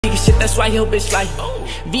Nigga shit, that's why your bitch like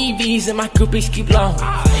VVs and my groupies keep long.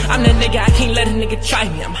 I'm that nigga, I can't let a nigga try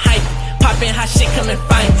me. I'm hype, poppin' hot shit, come and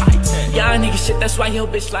find me. Young nigga shit, that's why your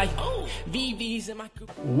bitch like VVs and my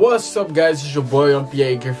groupies. What's up, guys? It's your boy Young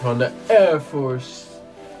Pierre from the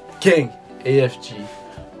AirforceGang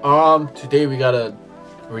AFG. Today we got a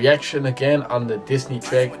reaction again on the Disney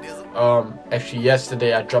track. Actually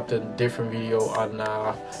yesterday I dropped a different video on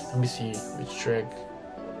let me see which track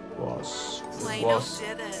was.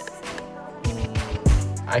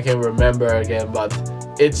 I can't remember again, but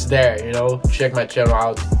it's there, you know. Check my channel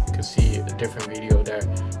out, you can see a different video there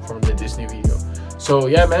from the Disney video. So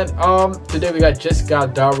yeah, man, today we got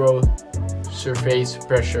Darrow, Surface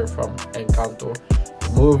Pressure from Encanto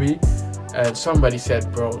movie, and somebody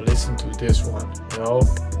said, bro, listen to this one, you know.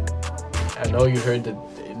 I know you heard the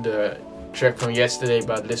track from yesterday,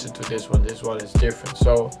 but listen to this one. This one is different,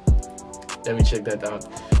 so let me check that out.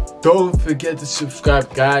 Don't forget to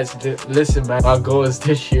subscribe, guys. Listen, man, our goal is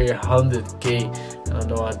this year 100k, and I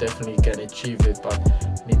know I definitely can achieve it, but I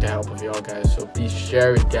need the help of y'all guys. So please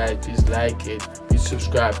share it, guys. Please like it, please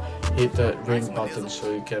subscribe, hit the ring button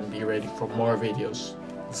so you can be ready for more videos.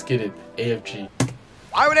 Let's get it. AFG.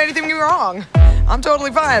 Why would anything be wrong? I'm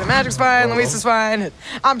totally fine. The magic's fine, Luisa's fine.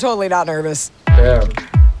 I'm totally not nervous. Damn,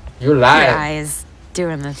 you lying. Your eyes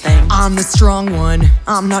doing the thing. I'm the strong one.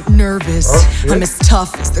 I'm not nervous. Oh, I'm as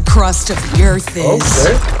tough as the crust of the earth is.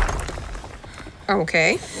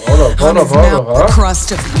 Okay. Hold up, The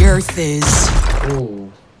crust of the earth is. Ooh.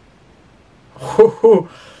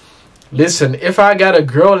 Listen, if I got a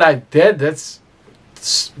girl like that, that's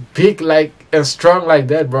big like and strong like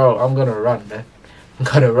that, bro, I'm gonna run, man. I'm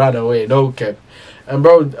gonna run away, no cap. And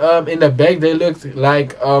bro, in the back they looked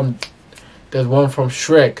like that one from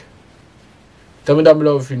Shrek. Tell me down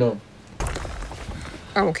below if you know.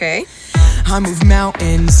 Okay. I move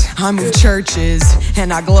mountains, I move churches,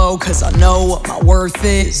 and I glow cause I know what my worth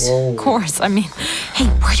is. Whoa. Of course, I mean, hey,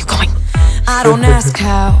 where are you going? I don't ask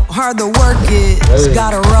how hard the work is.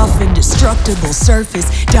 Got a rough, indestructible surface.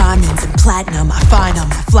 Diamonds and platinum, I find them,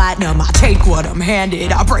 I flatten them. I take what I'm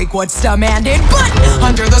handed, I break what's demanded. But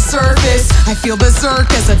under the surface, I feel berserk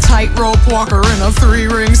as a tightrope walker in a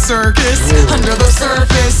 3-ring circus. Under the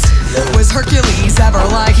surface, was Hercules ever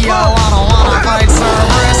like, yo, I don't wanna fight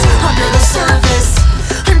Cerberus? Under the surface,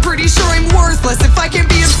 I'm pretty sure I'm worthless if I can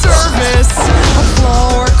be of service. A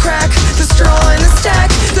flaw or a crack, the straw in the stack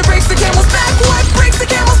that breaks the camel's back. What breaks the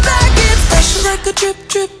camel's back? It's pressure like a drip,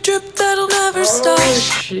 drip, drip that'll never stop.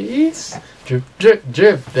 Jeez. Drip, drip,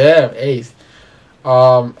 drip. Damn, ace.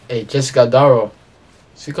 Hey, Darrow.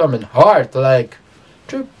 She coming hard, like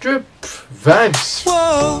drip, drip, vibes.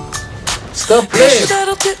 Whoa. Stop playing.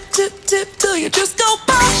 That'll tip, tip, tip till you just go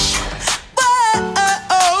pop.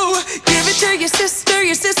 Whoa. Give it to your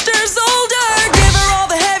sister's older. Give her all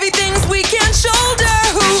the heavy things we can't shoulder.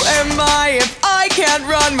 Who am I if I can't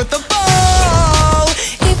run with the ball?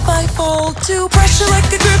 If I fall to pressure like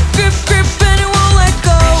a grip, grip, grip, and it won't let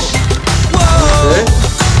go. Whoa. Okay.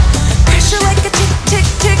 Pressure like a tick, tick,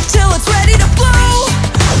 tick till it's ready to blow.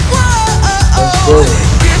 Whoa.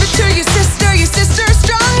 Give it to your sister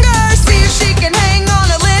stronger. See if she can hang on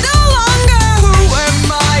a little longer. Who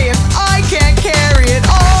am I if I can't carry it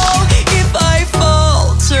all? If I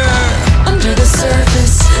falter under the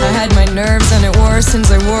surface, I had my nerves and it worsens.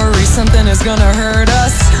 I worry something is gonna hurt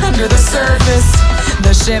us. Under the surface,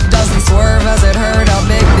 the ship doesn't swerve as it hurt how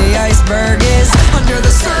big the iceberg is. Under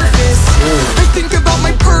the surface, I think about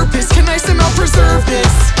my purpose. Can I somehow preserve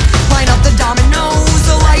this? Line up the dominoes,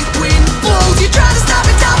 the light wind blows. You try to stop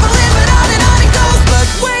it, topple it, but on it goes. But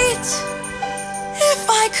wait, if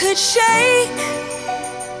I could shake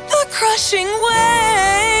the crushing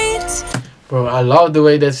weight. Bro, I love the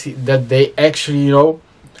way that they actually, you know,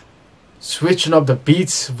 switching up the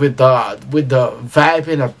beats with the vibe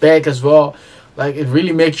in the back as well. Like, it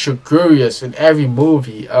really makes you curious in every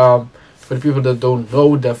movie. For the people that don't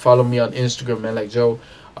know, that follow me on Instagram, man, like Joe,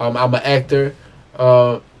 I'm an actor,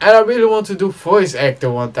 and I really want to do voice actor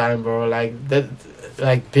one time, bro. Like that,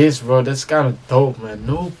 like this, bro. That's kind of dope, man.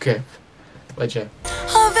 No cap. But yeah.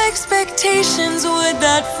 Of expectations, would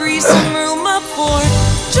that free some room up for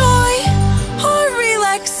joy or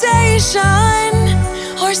relaxation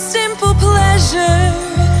or simple pleasure?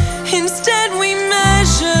 Instead we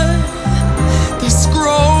measure this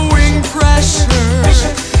growing pressure.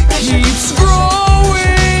 Keeps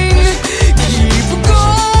growing, keep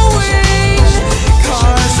going,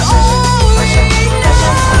 cause all we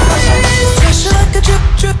know is pressure like a drip,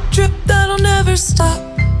 drip, drip that'll never stop.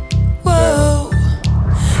 Whoa.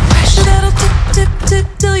 Pressure that'll tip, tip, tip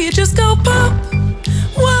till you just go pop.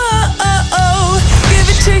 Whoa. Give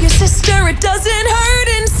it to your sister, it doesn't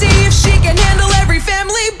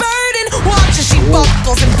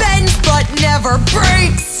never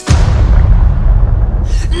breaks.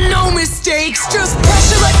 No mistakes, just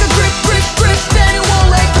pressure like a grip, grip, grip, then it won't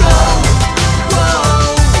let go.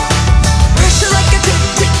 Whoa. Pressure like a tip,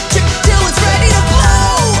 tip, tip, till it's ready to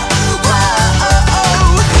blow.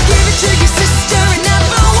 Whoa. Give it to your sister and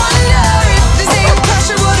never wonder if the same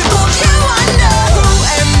pressure would have pulled you under. Who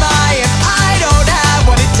am I if I don't have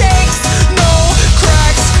what it takes? No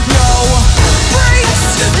cracks, no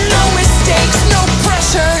breaks, no mistakes, no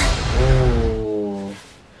pressure. Ooh.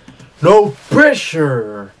 No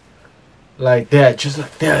pressure. Like that, just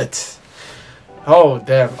like that. Oh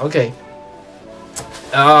damn. Okay.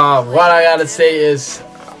 What I gotta say is,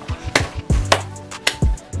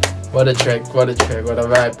 what a track, what a track, what a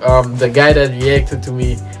vibe. The guy that reacted to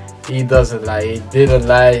me, he doesn't lie. He didn't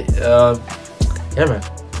lie. Yeah, man,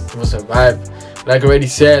 it was a vibe. Like I already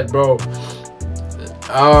said, bro.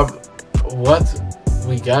 What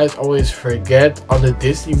we guys always forget on the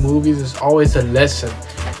Disney movies is always a lesson.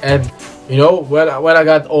 And you know, when I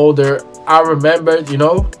got older, I remembered, you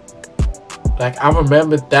know, like I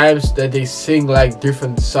remember times that they sing like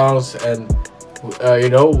different songs, and you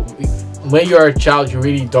know, when you're a child, you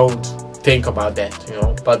really don't think about that, you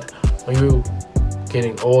know. But when you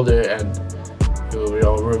getting older and you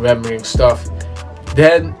know remembering stuff,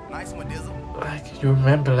 then like you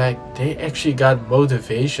remember like they actually got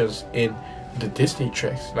motivations in the Disney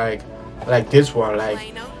tracks, like this one, like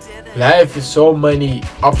life is so many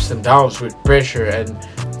ups and downs with pressure and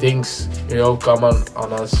things, you know, come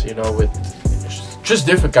on us, you know, with just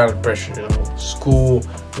different kind of pressure, you know, school,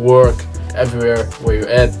 work, everywhere where you're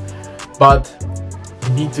at. But we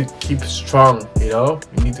need to keep strong, you know.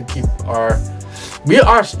 We need to keep we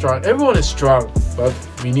are strong. Everyone is strong, but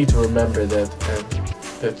we need to remember that, and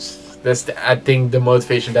that's I think the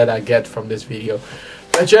motivation that I get from this video.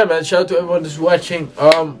 But yeah, man, shout out to everyone that's watching.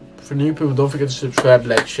 For new people, don't forget to subscribe,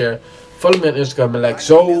 like, share, follow me on Instagram, and like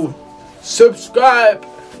so subscribe.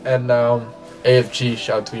 And AFG,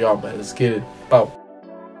 shout out to y'all, man. Let's get it. Pow.